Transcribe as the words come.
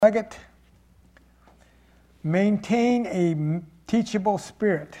Nugget, maintain a teachable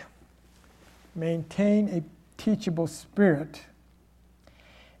spirit. Maintain a teachable spirit,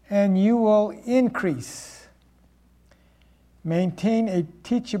 and you will increase. Maintain a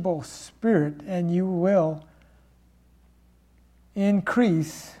teachable spirit, and you will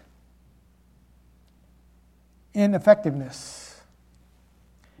increase in effectiveness.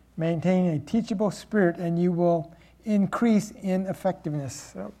 Maintain a teachable spirit, and you will increase in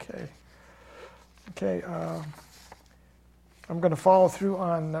effectiveness. Okay. I'm going to follow through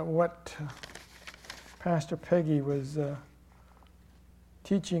on what Pastor Peggy was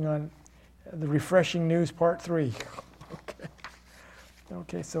teaching on the Refreshing News Part 3.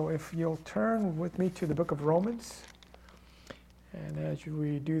 Okay, so if you'll turn with me to the book of Romans. And as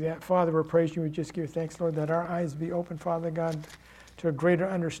we do that, Father, we're praising you. We just give you thanks, Lord, that our eyes be open, Father God, to a greater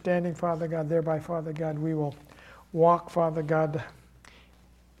understanding, Father God. Thereby, Father God, we will walk, Father God,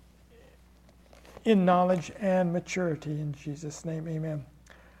 in knowledge and maturity. In Jesus' name, amen.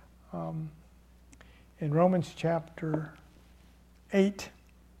 In Romans chapter 8,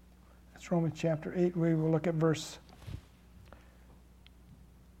 that's Romans chapter 8, we will look at verse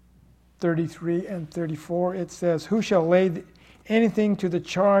 33 and 34. It says, "Who shall lay anything to the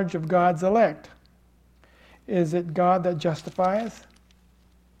charge of God's elect? Is it God that justifieth?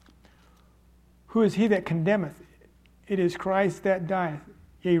 Who is he that condemneth? It is Christ that dieth,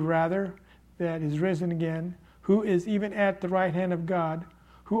 yea, rather, that is risen again, who is even at the right hand of God,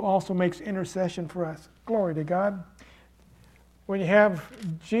 who also makes intercession for us." Glory to God. When you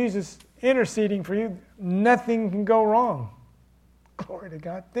have Jesus interceding for you, nothing can go wrong. Glory to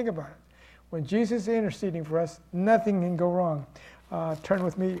God. Think about it. When Jesus is interceding for us, nothing can go wrong. Turn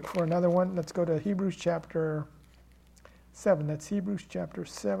with me for another one. Let's go to Hebrews chapter 7. That's Hebrews chapter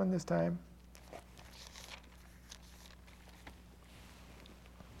 7 this time.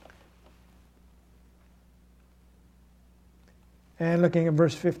 And looking at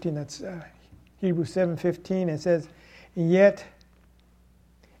verse 15, that's Hebrews 7:15. It says,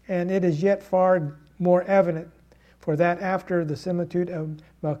 "And it is yet far more evident, for that after the similitude of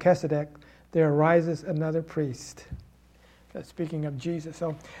Melchizedek, there arises another priest." That's speaking of Jesus.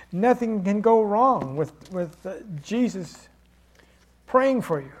 So nothing can go wrong with Jesus praying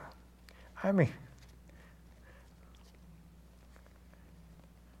for you. I mean,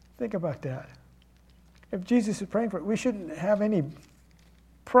 think about that. If Jesus is praying for it, we shouldn't have any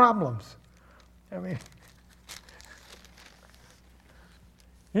problems. I mean,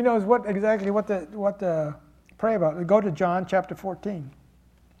 he knows exactly what to pray about. Go to John chapter 14.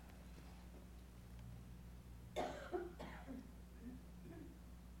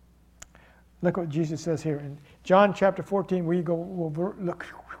 Look what Jesus says here in John chapter 14. We'll look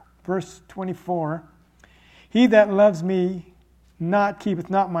verse 24. "He that loves me keepeth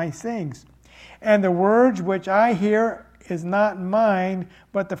not my sayings. And the words which I hear is not mine,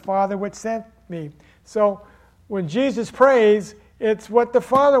 but the Father which sent me." So when Jesus prays, it's what the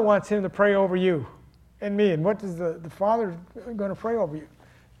Father wants him to pray over you and me. And what is the Father going to pray over you?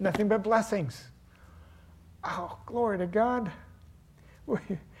 Nothing but blessings. Oh, glory to God.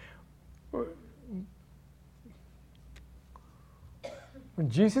 When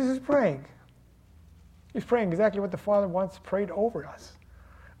Jesus is praying, he's praying exactly what the Father wants prayed over us.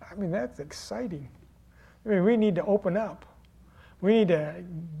 I mean, that's exciting. I mean, we need to open up. We need to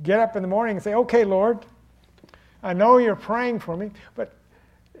get up in the morning and say, "Okay, Lord, I know you're praying for me, but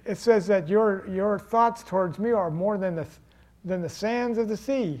it says that your thoughts towards me are more than the sands of the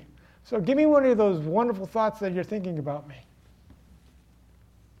sea. So give me one of those wonderful thoughts that you're thinking about me."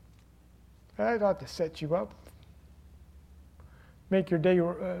 That ought to set you up. Make your day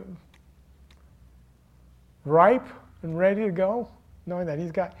ripe and ready to go, knowing that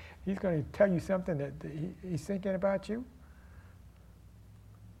he's going to tell you something that he's thinking about you.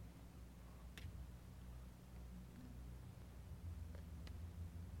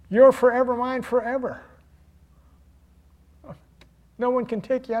 You're forever mine forever. No one can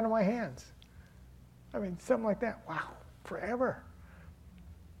take you out of my hands. I mean, something like that. Wow, forever.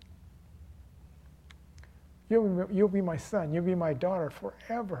 You'll be my son. You'll be my daughter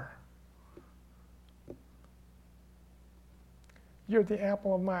forever. You're the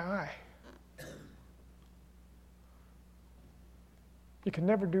apple of my eye. You can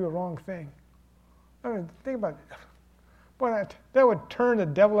never do a wrong thing. I mean, think about it. Boy, that would turn the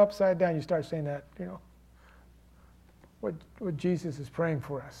devil upside down. You start saying that, what Jesus is praying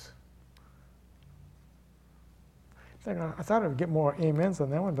for us. I thought I would get more amens on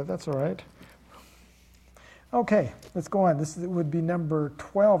that one, but that's all right. Okay, let's go on. This would be number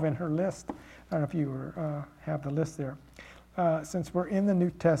 12 in her list. I don't know if you have the list there. since we're in the New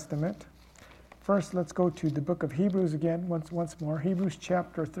Testament. First, let's go to the book of Hebrews again, once more. Hebrews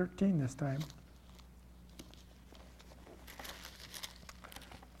chapter 13 this time.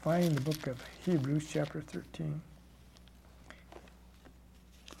 Find the book of Hebrews chapter 13.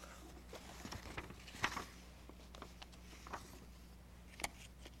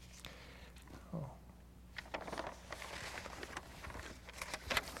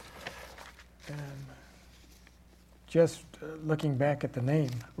 Just looking back at the name,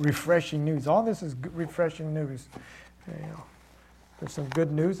 refreshing news. All this is refreshing news. You know, there's some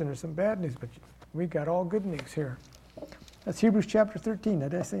good news and there's some bad news, but we've got all good news here. That's Hebrews chapter 13.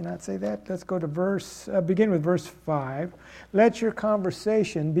 Did I not say that? Let's go to begin with verse 5. Let your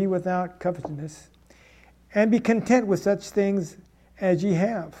conversation be without covetousness, and be content with such things as ye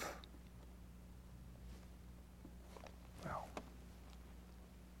have.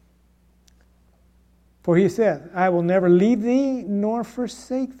 For he said, I will never leave thee nor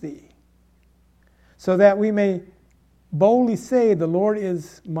forsake thee, so that we may boldly say, the Lord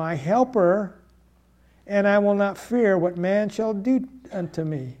is my helper, and I will not fear what man shall do unto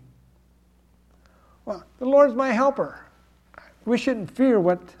me. Well, the Lord is my helper. We shouldn't fear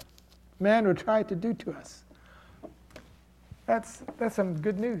what man would try to do to us. That's some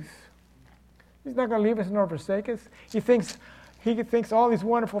good news. He's not going to leave us nor forsake us. He thinks all these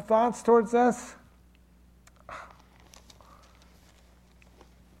wonderful thoughts towards us.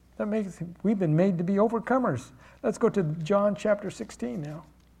 We've been made to be overcomers. Let's go to John chapter 16 now.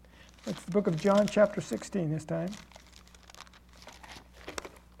 That's the book of John chapter 16 this time.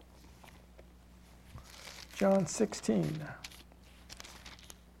 John 16.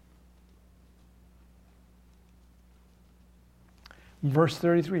 Verse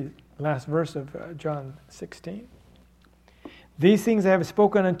 33, last verse of John 16. These things I have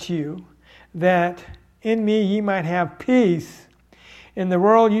spoken unto you, that in me ye might have peace. In the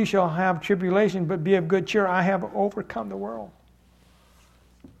world you shall have tribulation, but be of good cheer. I have overcome the world.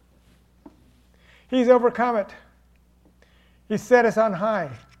 He's overcome it. He set us on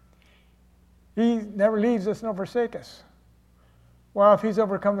high. He never leaves us nor forsakes us. Well, if he's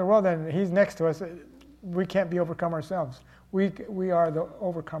overcome the world, then he's next to us. We can't be overcome ourselves. We are the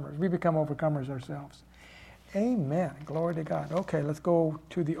overcomers. We become overcomers ourselves. Amen. Glory to God. Okay, let's go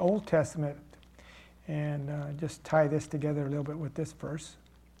to the Old Testament and just tie this together a little bit with this verse,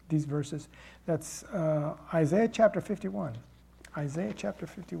 these verses. That's Isaiah chapter 51. Isaiah chapter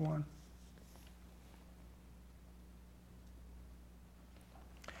 51.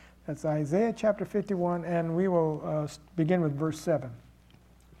 That's Isaiah chapter 51, and we will begin with verse 7.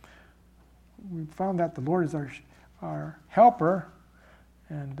 We found that the Lord is our helper,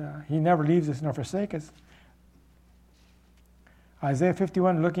 and he never leaves us nor forsakes us. Isaiah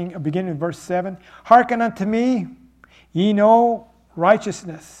 51, beginning with verse 7. Hearken unto me, ye know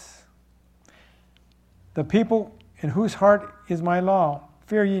righteousness. The people in whose heart is my law.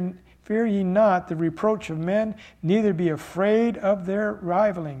 Fear ye not the reproach of men, neither be afraid of their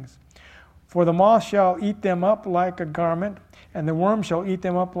rivalings. For the moth shall eat them up like a garment, and the worm shall eat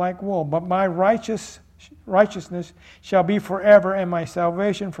them up like wool. But my righteousness shall be forever, and my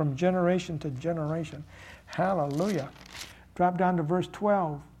salvation from generation to generation. Hallelujah. Drop down to verse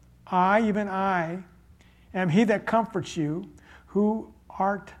 12. I, even I, am he that comforts you. Who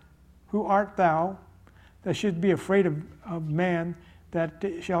art thou that should be afraid of man that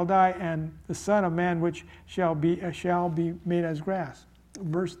shall die, and the Son of Man which shall be made as grass?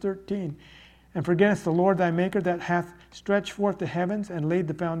 Verse 13. And forgettest the Lord thy Maker, that hath stretched forth the heavens and laid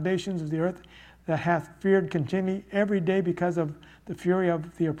the foundations of the earth, that hath feared continually every day because of the fury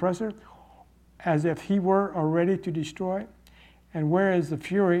of the oppressor, as if he were already to destroy. And where is the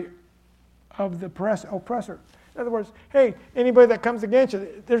fury of the oppressor? In other words, hey, anybody that comes against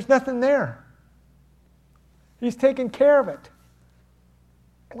you, there's nothing there. He's taking care of it.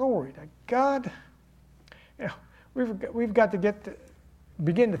 Glory to God. Yeah, we've got to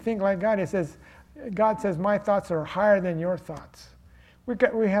begin to think like God. God says, my thoughts are higher than your thoughts. We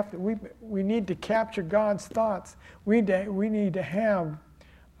need to capture God's thoughts. We need to have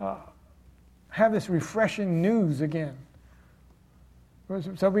this refreshing news again,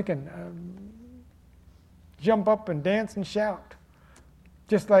 so we can jump up and dance and shout,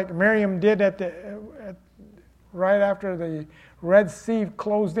 just like Miriam did right after the Red Sea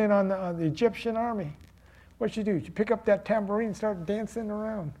closed in on the Egyptian army. What you do? You pick up that tambourine and start dancing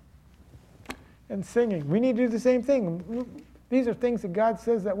around and singing. We need to do the same thing. These are things that God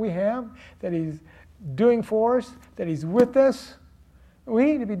says that we have, that He's doing for us, that He's with us. We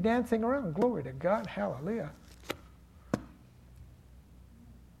need to be dancing around. Glory to God. Hallelujah.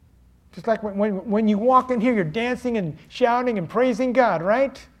 Just like when you walk in here, you're dancing and shouting and praising God,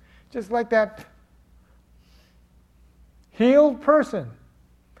 right? Just like that healed person.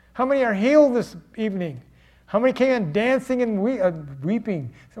 How many are healed this evening? How many came in dancing and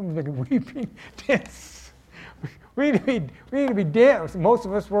weeping? Someone's like weeping, dance. We need to be dancing. Most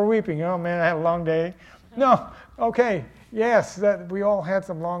of us were weeping. Oh man, I had a long day. No, okay, yes, that we all had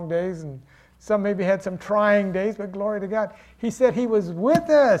some long days, and some maybe had some trying days, but glory to God. He said He was with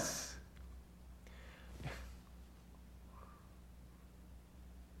us.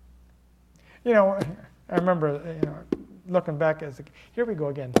 You know, I remember, looking back as here we go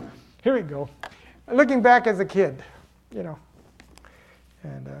again. Here we go. Looking back as a kid,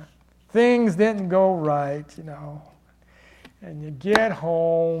 and things didn't go right, and you get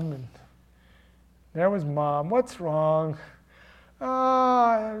home and there was Mom. What's wrong?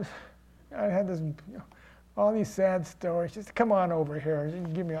 I had this, all these sad stories. Just come on over here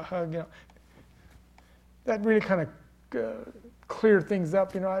and give me a hug. That really kind of cleared things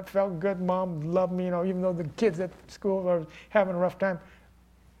up. I felt good. Mom loved me. Even though the kids at school were having a rough time,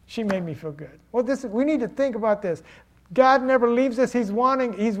 she made me feel good. Well, we need to think about this. God never leaves us. He's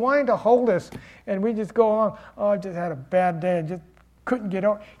wanting to hold us, and we just go along. Oh, I just had a bad day. I just couldn't get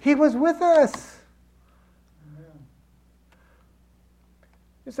over. He was with us.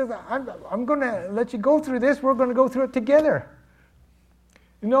 He says, I'm going to let you go through this. We're going to go through it together.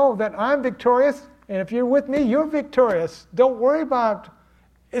 Know that I'm victorious, and if you're with me, you're victorious. Don't worry about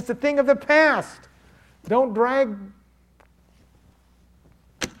it. It's a thing of the past. Don't drag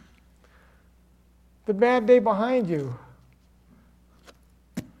the bad day behind you.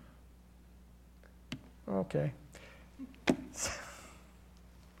 Okay.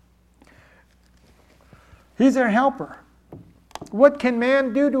 He's our helper. What can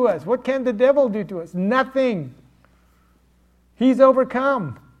man do to us? What can the devil do to us? Nothing. He's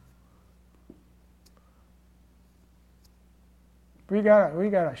overcome. We got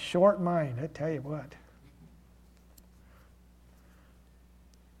a short mind, I tell you what.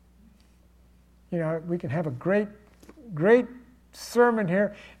 We can have a great sermon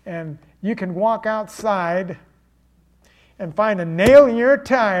here, and you can walk outside and find a nail in your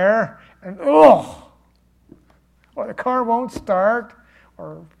tire, and or the car won't start,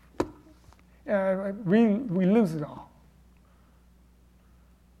 or we lose it all.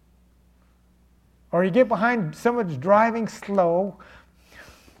 Or you get behind someone who's driving slow.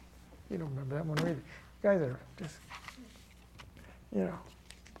 You don't remember that one, really. You guys are just,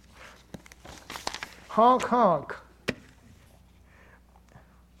 honk, honk.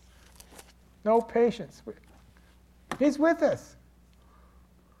 No patience. He's with us.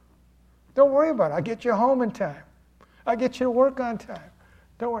 Don't worry about it. I'll get you home in time. I'll get you to work on time.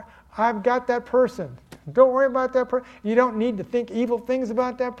 Don't worry. I've got that person. Don't worry about that person. You don't need to think evil things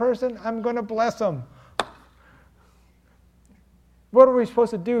about that person. I'm going to bless them. What are we supposed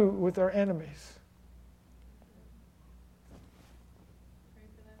to do with our enemies?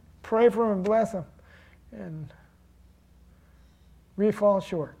 Pray for them and bless them. And we fall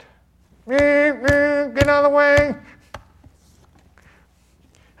short. Get out of the way.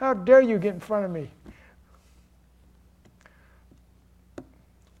 How dare you get in front of me?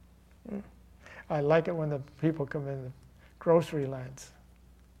 I like it when the people come in the grocery lines.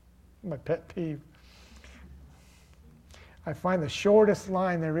 My pet peeve. I find the shortest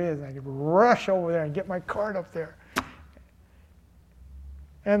line there is, and I can rush over there and get my cart up there.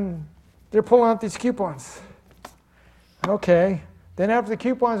 And they're pulling out these coupons. Okay. Then after the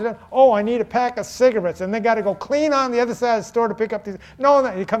coupons are done, I need a pack of cigarettes. And they got to go clean on the other side of the store to pick up these. No,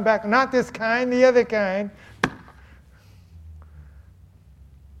 you come back, not this kind, the other kind.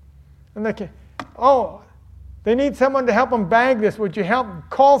 And they need someone to help them bag this. Would you help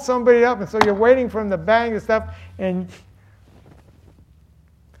call somebody up? And so you're waiting for them to bag the stuff. And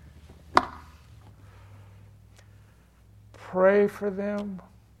pray for them.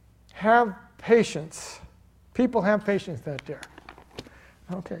 Have patience. People have patience out there.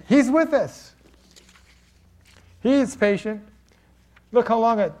 Okay. He's with us. He is patient. Look how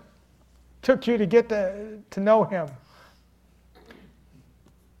long it took you to get to know him.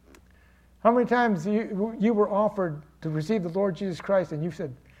 How many times you were offered to receive the Lord Jesus Christ and you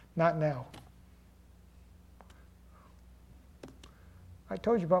said, not now? I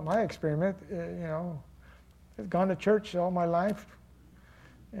told you about my experiment. I've gone to church all my life,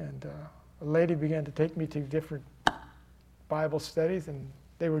 and a lady began to take me to different Bible studies, and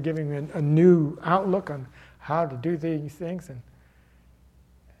they were giving me a new outlook on how to do these things, and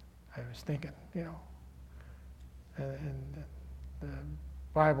I was thinking, and the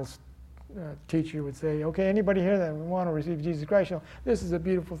Bible's teacher would say, okay, anybody here that want to receive Jesus Christ, this is a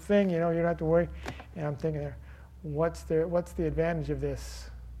beautiful thing, you don't have to worry. And I'm thinking there, what's the advantage of this?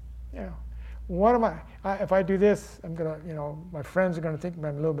 What am if I do this, I'm going to, my friends are going to think I'm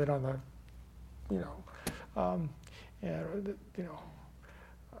a little bit on the,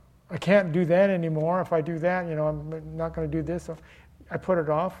 I can't do that anymore. If I do that, I'm not going to do this. So I put it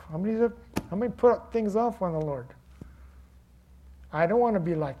off. How many put things off on the Lord? I don't want to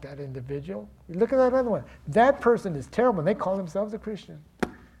be like that individual. Look at that other one. That person is terrible, and they call themselves a Christian.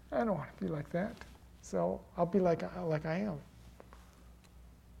 I don't want to be like that. So I'll be like I am.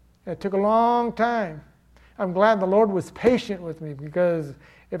 It took a long time. I'm glad the Lord was patient with me, because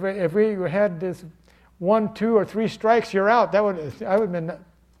if we had this 1, 2, or 3 strikes, you're out, it would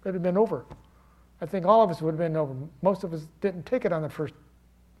have been over. I think all of us would have been over. Most of us didn't take it on the first.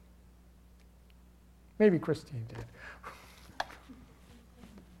 Maybe Christine did.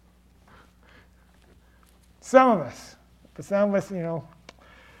 Some of us. But some of us,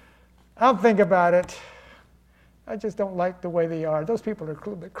 I'll think about it. I just don't like the way they are. Those people are a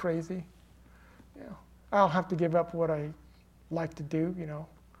little bit crazy. I'll have to give up what I like to do,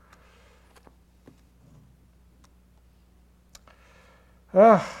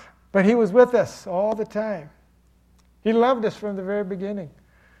 But he was with us all the time. He loved us from the very beginning.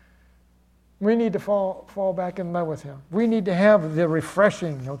 We need to fall back in love with him. We need to have the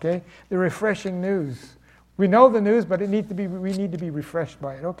refreshing, the refreshing news. We know the news, but we need to be refreshed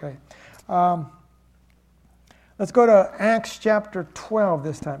by it. Okay. Let's go to Acts chapter 12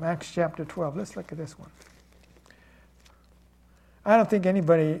 this time. Acts chapter 12. Let's look at this one. I don't think any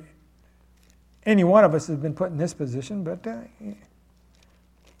one of us has been put in this position, but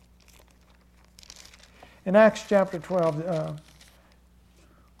in Acts chapter 12,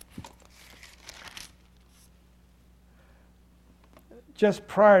 just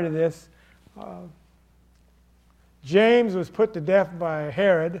prior to this, James was put to death by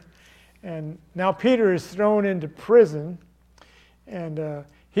Herod, and now Peter is thrown into prison, and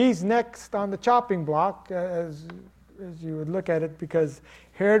he's next on the chopping block, as you would look at it, because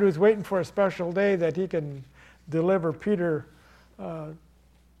Herod was waiting for a special day that he can deliver Peter,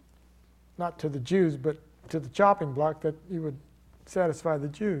 not to the Jews, but to the chopping block, that he would satisfy the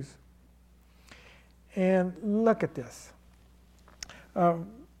Jews. And look at this.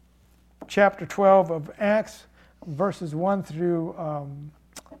 Chapter 12 of Acts, verses 1 through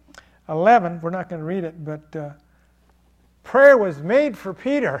 11. We're not going to read it, but prayer was made for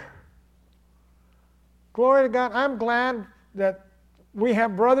Peter. Glory to God. I'm glad that we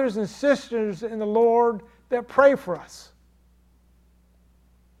have brothers and sisters in the Lord that pray for us.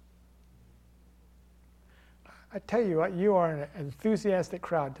 I tell you what, you are an enthusiastic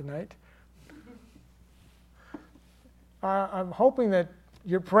crowd tonight. I'm hoping that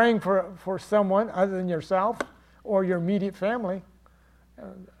you're praying for someone other than yourself or your immediate family.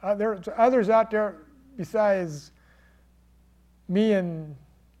 There's others out there besides me and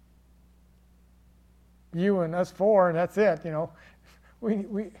you and us four, and that's it.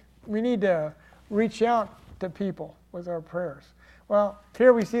 We need to reach out to people with our prayers. Well,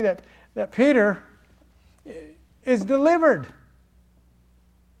 here we see that Peter is delivered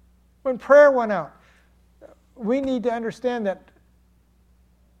when prayer went out. We need to understand that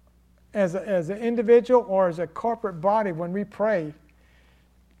as an individual or as a corporate body, when we pray,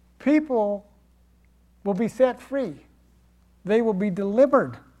 people will be set free. They will be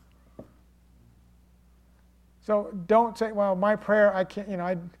delivered. So don't say, well, my prayer, I can't,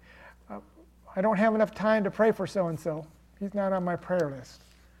 I don't have enough time to pray for so-and-so. He's not on my prayer list.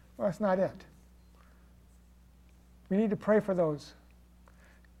 Well, that's not it. We need to pray for those.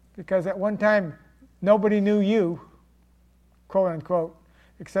 Because at one time, nobody knew you, quote unquote,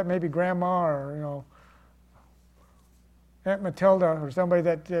 except maybe grandma or, Aunt Matilda or somebody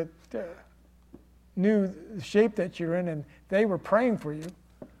that knew the shape that you're in, and they were praying for you.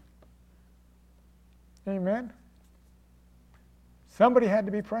 Amen? Somebody had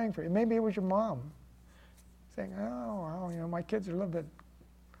to be praying for you. Maybe it was your mom saying, my kids are a little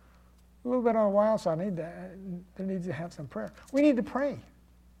bit on a wild side. They need to have some prayer. We need to pray.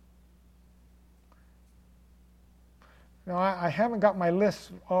 Now, I haven't got my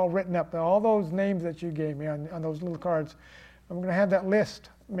list all written up. All those names that you gave me on those little cards, I'm going to have that list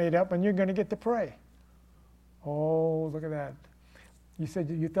made up, and you're going to get to pray. Oh, look at that. You said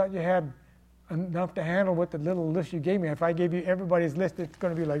you thought you had enough to handle with the little list you gave me. If I gave you everybody's list, it's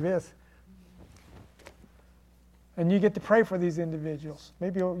going to be like this. And you get to pray for these individuals.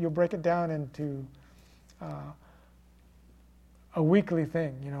 Maybe you'll break it down into a weekly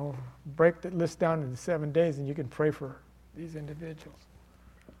thing. Break the list down into 7 days, and you can pray for these individuals.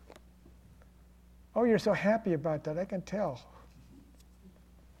 Oh, you're so happy about that. I can tell.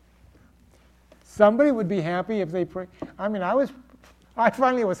 Somebody would be happy if they pray. I mean, I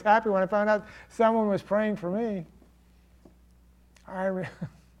finally was happy when I found out someone was praying for me.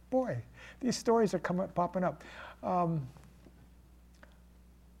 Boy, these stories are popping up.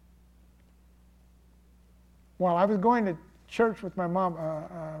 While I was going to church with my mom,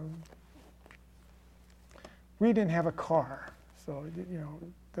 we didn't have a car, so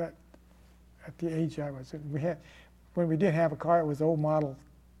that at the age I was, when we did have a car, it was old Model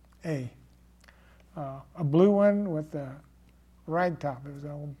A, a blue one with a rag top. It was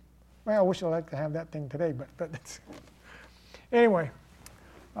old. Well, I wish I'd like to have that thing today, but it's, anyway.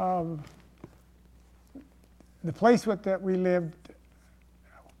 The place that we lived,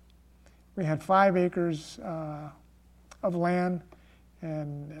 we had 5 acres of land,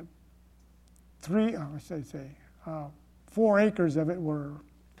 and 4 acres of it were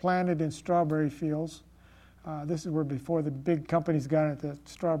planted in strawberry fields. This is where before the big companies got into the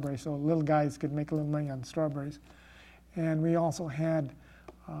strawberry, so little guys could make a little money on strawberries. And we also had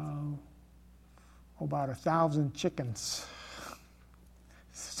about 1,000 chickens.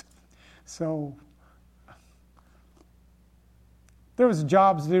 So there was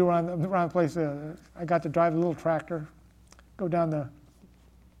jobs to do around the place. I got to drive a little tractor, go down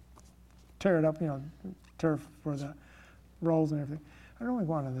tear it up, turf for the rolls and everything. I don't really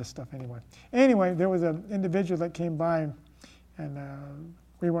go on this stuff anyway. Anyway, there was an individual that came by, and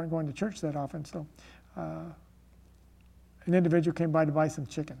we weren't going to church that often, so an individual came by to buy some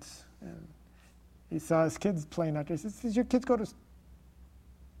chickens. And he saw his kids playing out there. He says, "Does your kids go to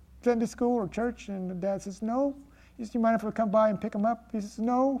Sunday school or church?" And the dad says, "No." He says, "You mind if I come by and pick them up?" He says,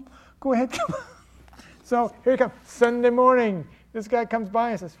 "No, go ahead." So here he comes, Sunday morning. This guy comes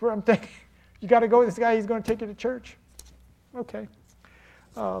by and says, "I'm taking, you got to go with this guy. He's going to take you to church." Okay.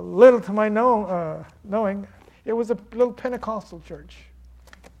 Little to my knowing, it was a little Pentecostal church.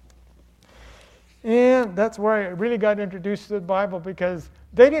 And that's where I really got introduced to the Bible, because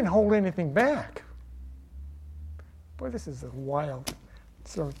they didn't hold anything back. Boy, this is a wild.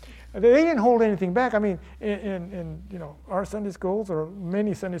 So they didn't hold anything back. I mean, in our Sunday schools, or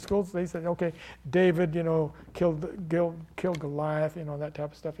many Sunday schools, they said, okay, David, killed Goliath, that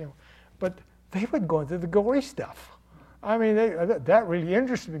type of stuff, But they would go into the gory stuff. I mean, that really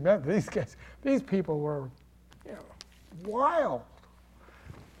interested me. These people were, wild.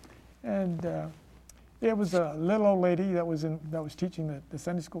 And it was a little old lady that was teaching the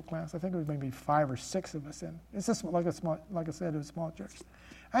Sunday school class. I think it was maybe 5 or 6 of us in. It's just like I said, it was a small church.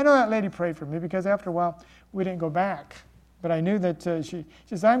 I know that lady prayed for me, because after a while we didn't go back. But I knew that she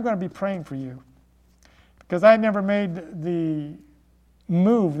said, "I'm going to be praying for you," because I never made the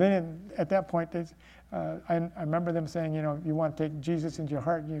move. They didn't at that point. I remember them saying, if you want to take Jesus into your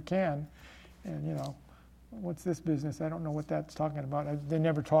heart, you can. And what's this business? I don't know what that's talking about. They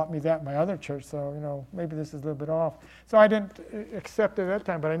never taught me that in my other church, so maybe this is a little bit off. So I didn't accept it at that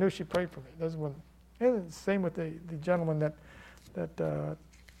time, but I knew she prayed for me. It was the same with the gentleman that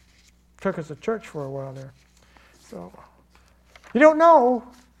took us to church for a while there. So you don't know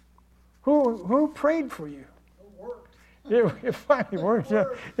who prayed for you. It worked. It finally worked. Yeah,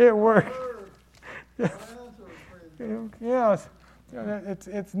 it worked. Yes,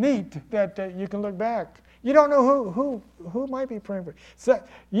 it's neat that you can look back. You don't know who might be praying for you. So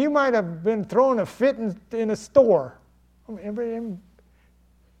you might have been throwing a fit in a store.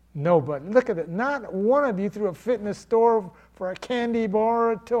 Nobody. Look at it. Not one of you threw a fit in a store for a candy bar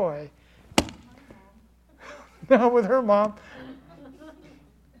or a toy. Not with her mom.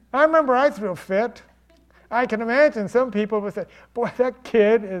 I remember I threw a fit. I can imagine some people would say, "Boy, that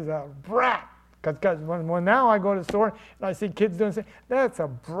kid is a brat." Because when now I go to the store and I see kids doing something, that's a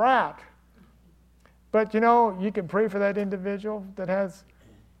brat. But you can pray for that individual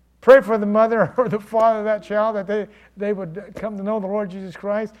pray for the mother or the father of that child, that they would come to know the Lord Jesus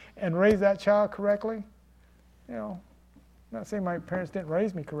Christ and raise that child correctly. I'm not saying my parents didn't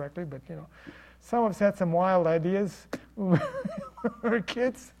raise me correctly, but some of us had some wild ideas when we were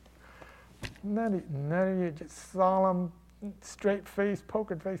kids. None of you just solemn, straight-faced,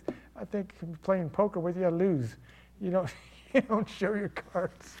 poker face. I think playing poker with you, lose. You don't show your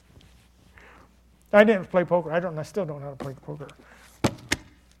cards. I didn't play poker. I still don't know how to play poker.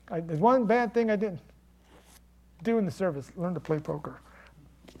 There's one bad thing I didn't do in the service: learn to play poker.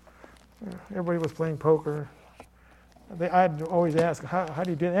 Everybody was playing poker. I'd always ask, how do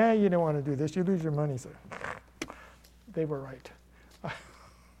you do it? You don't want to do this. You lose your money. So they were right.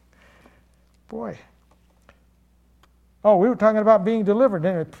 Boy. Oh, we were talking about being delivered,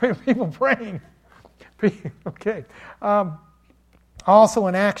 didn't we? People praying. Okay. Also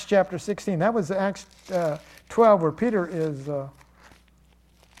in Acts chapter 16, that was Acts 12 where Peter is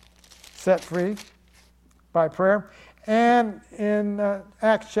set free by prayer. And in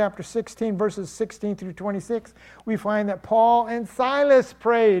Acts chapter 16, verses 16 through 26, we find that Paul and Silas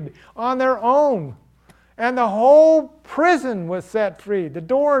prayed on their own. And the whole prison was set free. The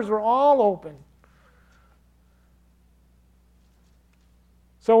doors were all open.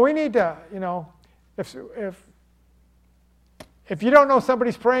 So we need to, if you don't know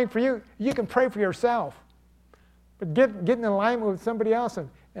somebody's praying for you, you can pray for yourself. But get in alignment with somebody else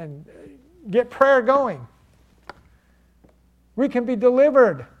and get prayer going. We can be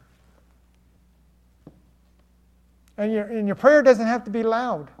delivered. And your prayer doesn't have to be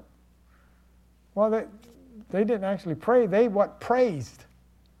loud. Well, they didn't actually pray. They praised.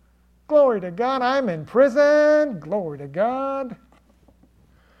 Glory to God, I'm in prison. Glory to God.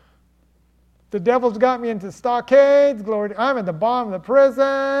 The devil's got me into stockades. Glory I'm at the bottom of the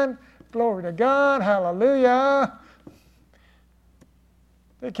prison. Glory to God. Hallelujah.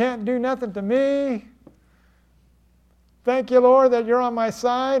 They can't do nothing to me. Thank you, Lord, that you're on my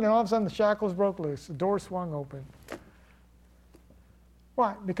side. And all of a sudden the shackles broke loose. The door swung open.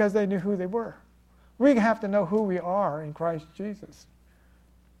 Why? Because they knew who they were. We have to know who we are in Christ Jesus.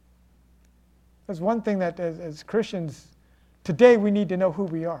 That's one thing that as Christians, today we need to know who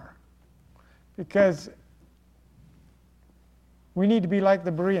we are. Because we need to be like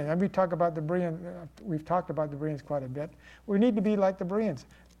the Bereans. And we've talked about the Bereans quite a bit. We need to be like the Bereans,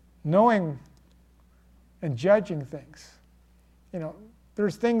 knowing and judging things.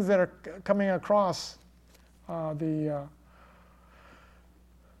 There's things that are coming across the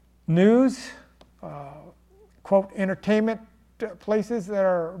news, quote, entertainment places that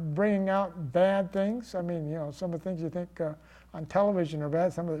are bringing out bad things. I mean, some of the things you think on television are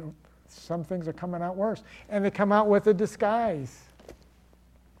bad, some things are coming out worse. And they come out with a disguise.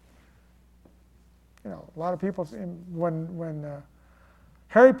 A lot of people, when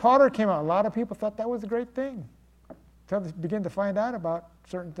Harry Potter came out, a lot of people thought that was a great thing. Until they begin to find out about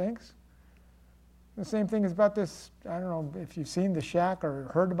certain things. The same thing is about this, I don't know if you've seen The Shack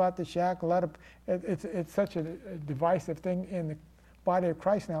or heard about The Shack. It's such a divisive thing in the body of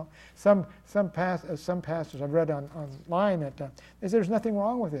Christ now. Some pastors I've read online that they say there's nothing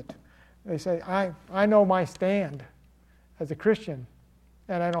wrong with it. They say, I know my stand as a Christian,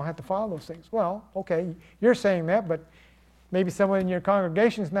 and I don't have to follow those things. Well, okay, you're saying that, but maybe someone in your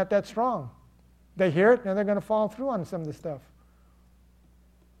congregation is not that strong. They hear it, and they're going to follow through on some of the stuff.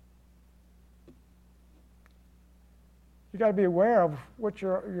 You got to be aware of what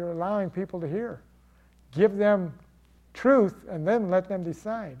you're allowing people to hear. Give them truth, and then let them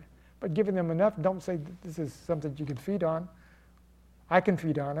decide. But giving them enough, don't say this is something you can feed on. I can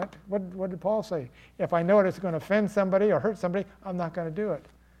feed on it. What did Paul say? If I know it's going to offend somebody or hurt somebody, I'm not going to do it.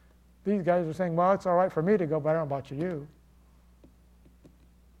 These guys are saying, well, it's all right for me to go, but I don't know about you.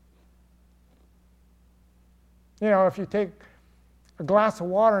 If you take a glass of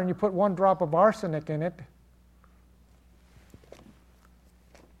water and you put 1 drop of arsenic in it,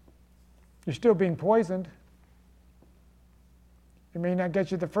 you're still being poisoned. It may not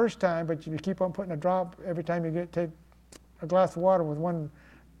get you the first time, but if you keep on putting a drop every time you take a glass of water with 1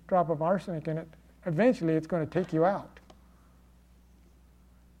 drop of arsenic in it, eventually it's going to take you out.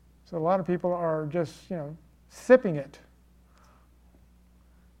 So a lot of people are just, sipping it.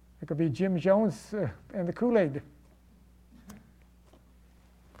 It could be Jim Jones and the Kool-Aid.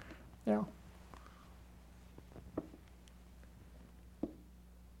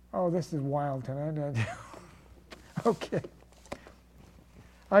 Oh, this is wild tonight. Okay.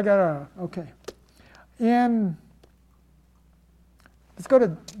 Okay. Let's go to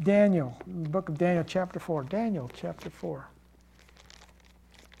Daniel, the book of Daniel, chapter 4. Daniel, chapter 4.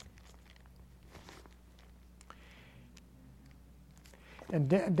 In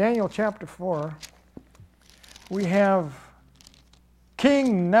Daniel chapter 4, we have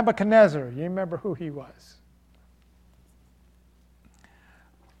King Nebuchadnezzar. You remember who he was.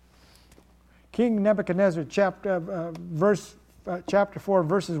 King Nebuchadnezzar, chapter 4,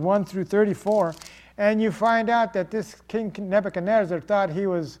 verses 1 through 34. And you find out that this King Nebuchadnezzar thought he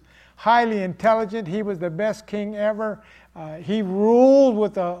was highly intelligent. He was the best king ever. He ruled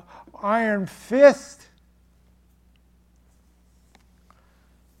with an iron fist.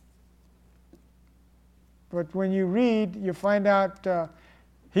 But when you read, you find out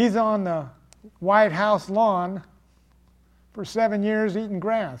he's on the White House lawn for 7 years eating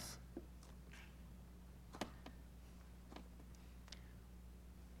grass.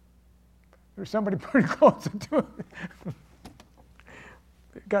 There's somebody pretty close to it.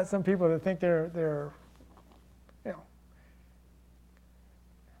 Got some people that think they're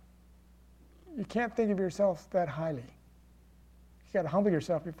You can't think of yourself that highly. You got to humble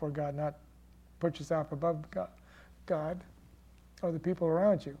yourself before God, not put yourself above God or the people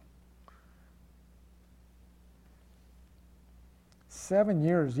around you. 7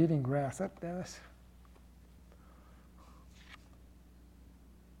 years eating grass. That's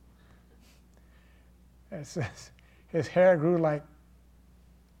it says his hair grew like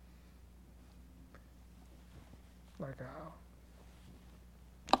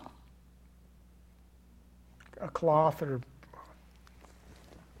a cloth, or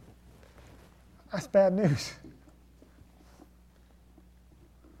that's bad news.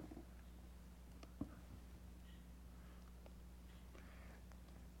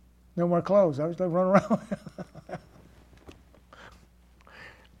 No more clothes. I was like running around.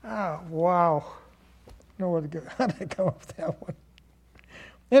 Oh, wow. Know where to go. How did I come up with that one?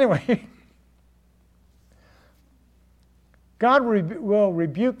 Anyway, God will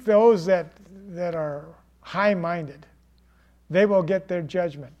rebuke those that are high-minded. They will get their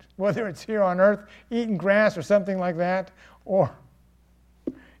judgment, whether it's here on earth, eating grass or something like that, or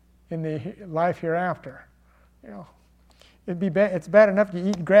in the life hereafter. You know, it's bad enough you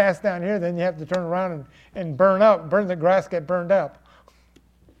eat grass down here, then you have to turn around and burn the grass, get burned up.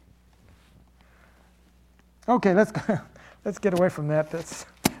 Okay, let's get away from that.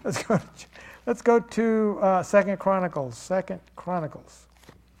 Let's go to 2 Chronicles.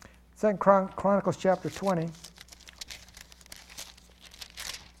 2 Chronicles chapter 20.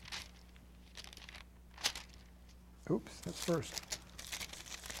 Oops, that's first.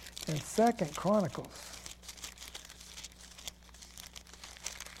 In 2 Chronicles.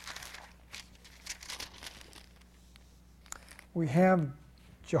 We have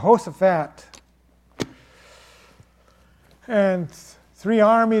Jehoshaphat. And 3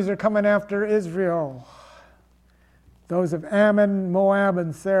 armies are coming after Israel. Those of Ammon, Moab,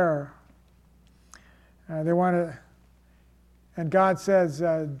 and Seir. They want to, and God says,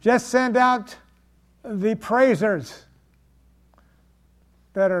 just send out the praisers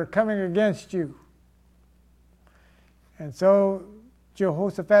that are coming against you. And so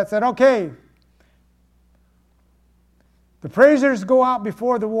Jehoshaphat said, okay, the praisers go out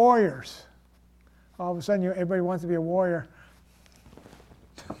before the warriors. All of a sudden, everybody wants to be a warrior.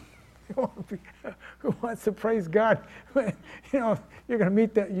 Who wants to praise God? You know, you're going to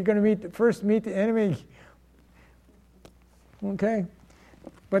meet the enemy. Okay,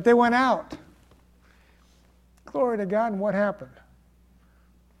 but they went out. Glory to God. And what happened?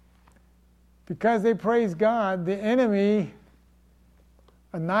 Because they praised God, the enemy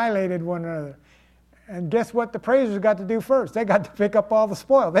annihilated one another. And guess what the praisers got to do first? They got to pick up all the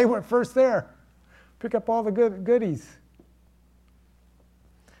spoil. They went first there. Pick up all the goodies.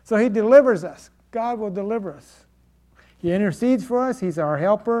 So he delivers us. God will deliver us. He intercedes for us. He's our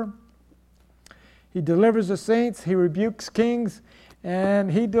helper. He delivers the saints. He rebukes kings.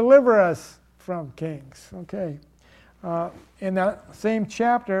 And he delivers us from kings. Okay. In that same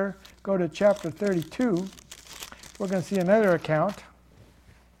chapter, go to chapter 32. We're going to see another account.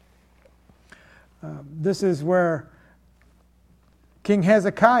 This is where King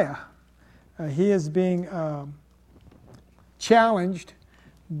Hezekiah, he is being challenged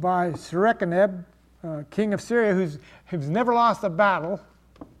by Sennacherib, king of Syria, who's never lost a battle.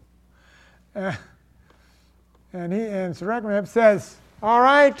 And Sennacherib says, all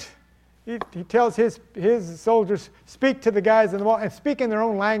right, he tells his soldiers, speak to the guys in the wall, and speak in their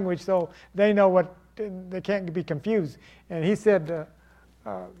own language so they know what, they can't be confused. And he said,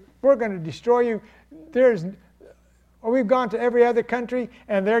 we're going to destroy you. We've gone to every other country,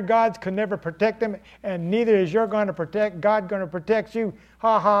 and their gods could never protect them, and neither is God going to protect you.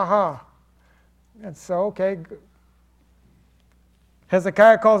 Ha, ha, ha. And so, okay.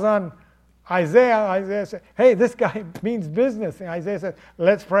 Hezekiah calls on Isaiah. Isaiah said, hey, this guy means business. And Isaiah said,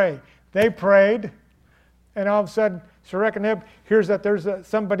 let's pray. They prayed, and all of a sudden, Sennacherib hears that there's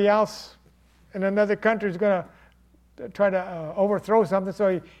somebody else in another country who's going to try to overthrow something,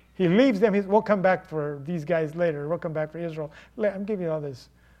 so he leaves them. We'll come back for these guys later. We'll come back for Israel. I'm giving you all this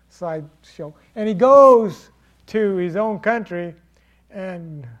side show. And he goes to his own country,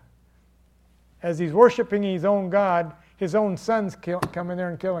 and as he's worshiping his own God, his own sons come in there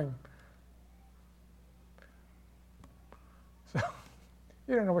and kill him. So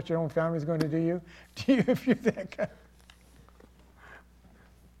you don't know what your own family is going to do you. Do you if you're that guy?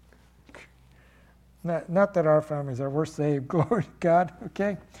 Not that our families are. We're saved. Glory to God.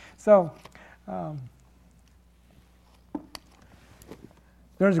 Okay? So,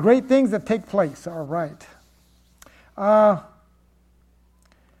 there's great things that take place. All right.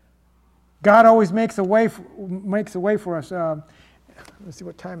 God always makes a way for us. Let's see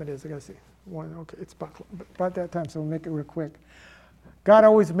what time it is. I got to see. Okay, it's about that time, so we'll make it real quick. God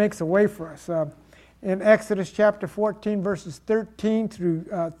always makes a way for us. In Exodus chapter 14, verses 13 through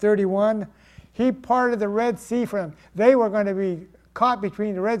 31, He parted the Red Sea for them. They were going to be caught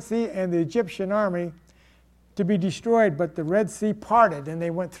between the Red Sea and the Egyptian army to be destroyed, but the Red Sea parted and they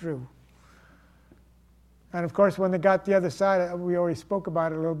went through. And of course, when they got the other side, we already spoke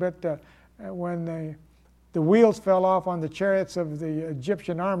about it a little bit, when the wheels fell off on the chariots of the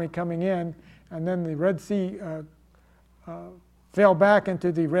Egyptian army coming in, and then the Red Sea fell back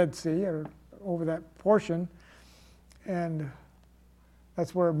into the Red Sea, or over that portion, and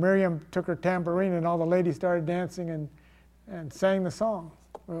that's where Miriam took her tambourine and all the ladies started dancing and sang the song.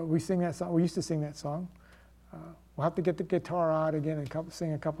 We sing that song. We used to sing that song. We'll have to get the guitar out again and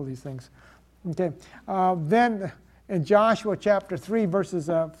sing a couple of these things. Okay. Then in Joshua chapter 3, verses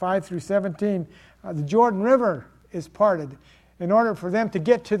 5 through 17, the Jordan River is parted. In order for them to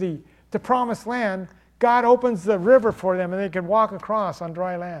get to the promised land, God opens the river for them and they can walk across on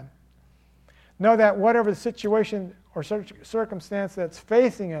dry land. Know that whatever the situation or circumstance that's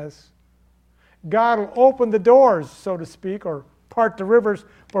facing us, God will open the doors, so to speak, or part the rivers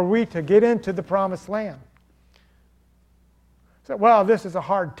for we to get into the promised land. So, well, this is a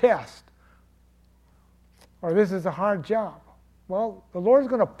hard test, or this is a hard job. Well, the Lord's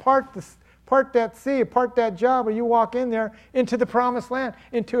going to part that sea, part that job, or you walk in there into the promised land,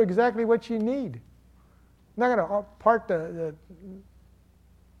 into exactly what you need. Not going to part the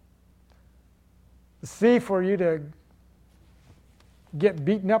sea for you to get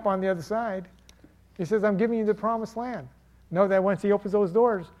beaten up on the other side. He says, I'm giving you the promised land. Know that once He opens those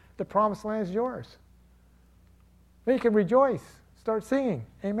doors, the promised land is yours. Then you can rejoice. Start singing.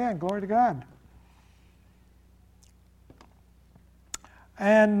 Amen. Glory to God.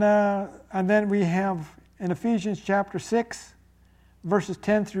 And then we have in Ephesians chapter 6, verses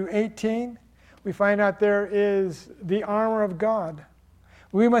 10 through 18, we find out there is the armor of God.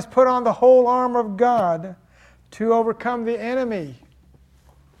 We must put on the whole armor of God to overcome the enemy.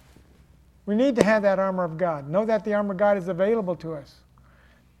 We need to have that armor of God. Know that the armor of God is available to us.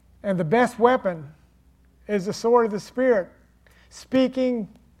 And the best weapon is the sword of the Spirit, speaking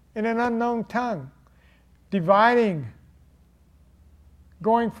in an unknown tongue, dividing,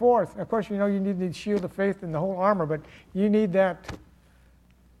 going forth. Of course, you know you need the shield of faith and the whole armor, but you need that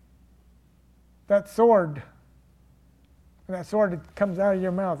sword. And that sword that comes out of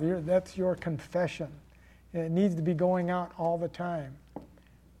your mouth, that's your confession. And it needs to be going out all the time.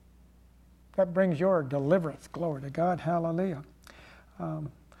 That brings your deliverance. Glory to God. Hallelujah.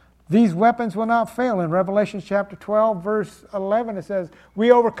 These weapons will not fail. In Revelation chapter 12, verse 11, it says,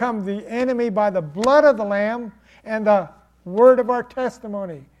 we overcome the enemy by the blood of the Lamb and the word of our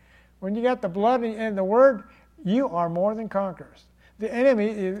testimony. When you got the blood and the word, you are more than conquerors. The enemy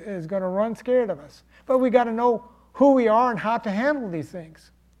is going to run scared of us. But we got to know who we are and how to handle these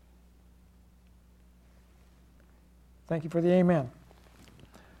things. Thank you for the amen.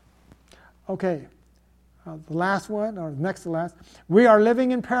 Okay, the last one, or next to last. We are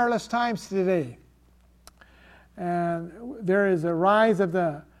living in perilous times today. And there is a rise of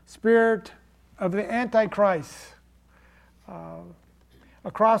the spirit of the Antichrist.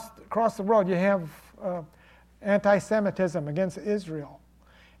 Across the world, you have anti-Semitism against Israel.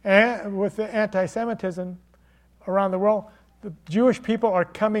 And with the anti-Semitism around the world, the Jewish people are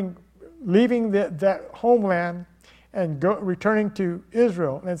leaving that homeland and returning to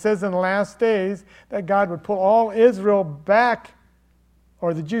Israel. And it says in the last days that God would pull all Israel back,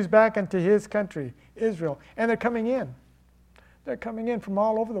 or the Jews back into His country, Israel. And they're coming in. They're coming in from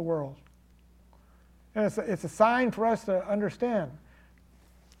all over the world. And it's a sign for us to understand.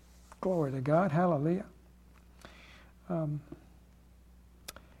 Glory to God. Hallelujah. And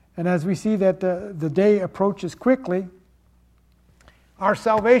as we see that the day approaches quickly, our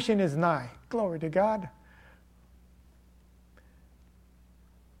salvation is nigh. Glory to God.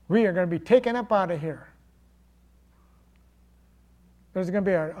 We are going to be taken up out of here. There's going to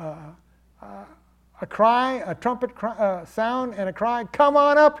be a cry, a trumpet sound, and a cry, come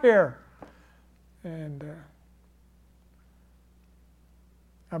on up here. And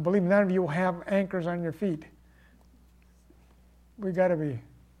I believe none of you will have anchors on your feet. We've got to be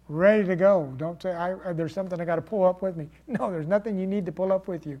ready to go. Don't say, there's something I got to pull up with me. No, there's nothing you need to pull up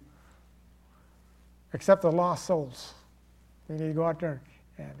with you except the lost souls. We need to go out there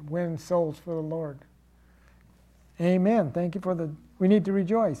and win souls for the Lord. Amen. Thank you we need to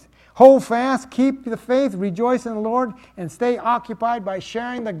rejoice. Hold fast, keep the faith, rejoice in the Lord, and stay occupied by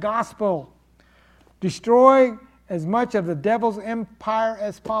sharing the gospel. Destroy as much of the devil's empire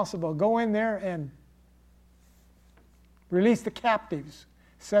as possible. Go in there and Release the captives.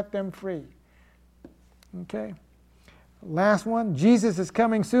 Set them free. Okay. Last one. Jesus is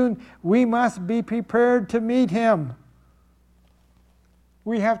coming soon. We must be prepared to meet him.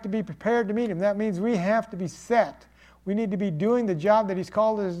 We have to be prepared to meet him. That means we have to be set. We need to be doing the job that he's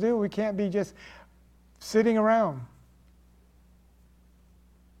called us to do. We can't be just sitting around.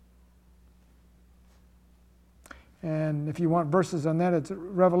 And if you want verses on that, it's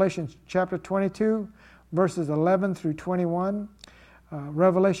Revelation chapter 22, verses 11 through 21.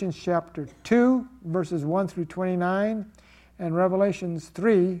 Revelation chapter 2, verses 1 through 29. And Revelations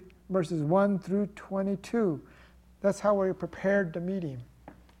 3, verses 1 through 22. That's how we're prepared to meet him.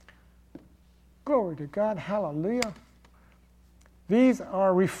 Glory to God. Hallelujah. These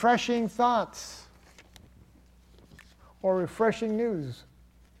are refreshing thoughts or refreshing news.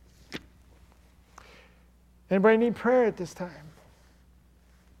 Anybody need prayer at this time?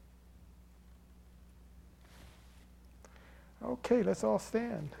 Okay, let's all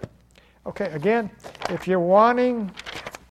stand. Okay, again, if you're wanting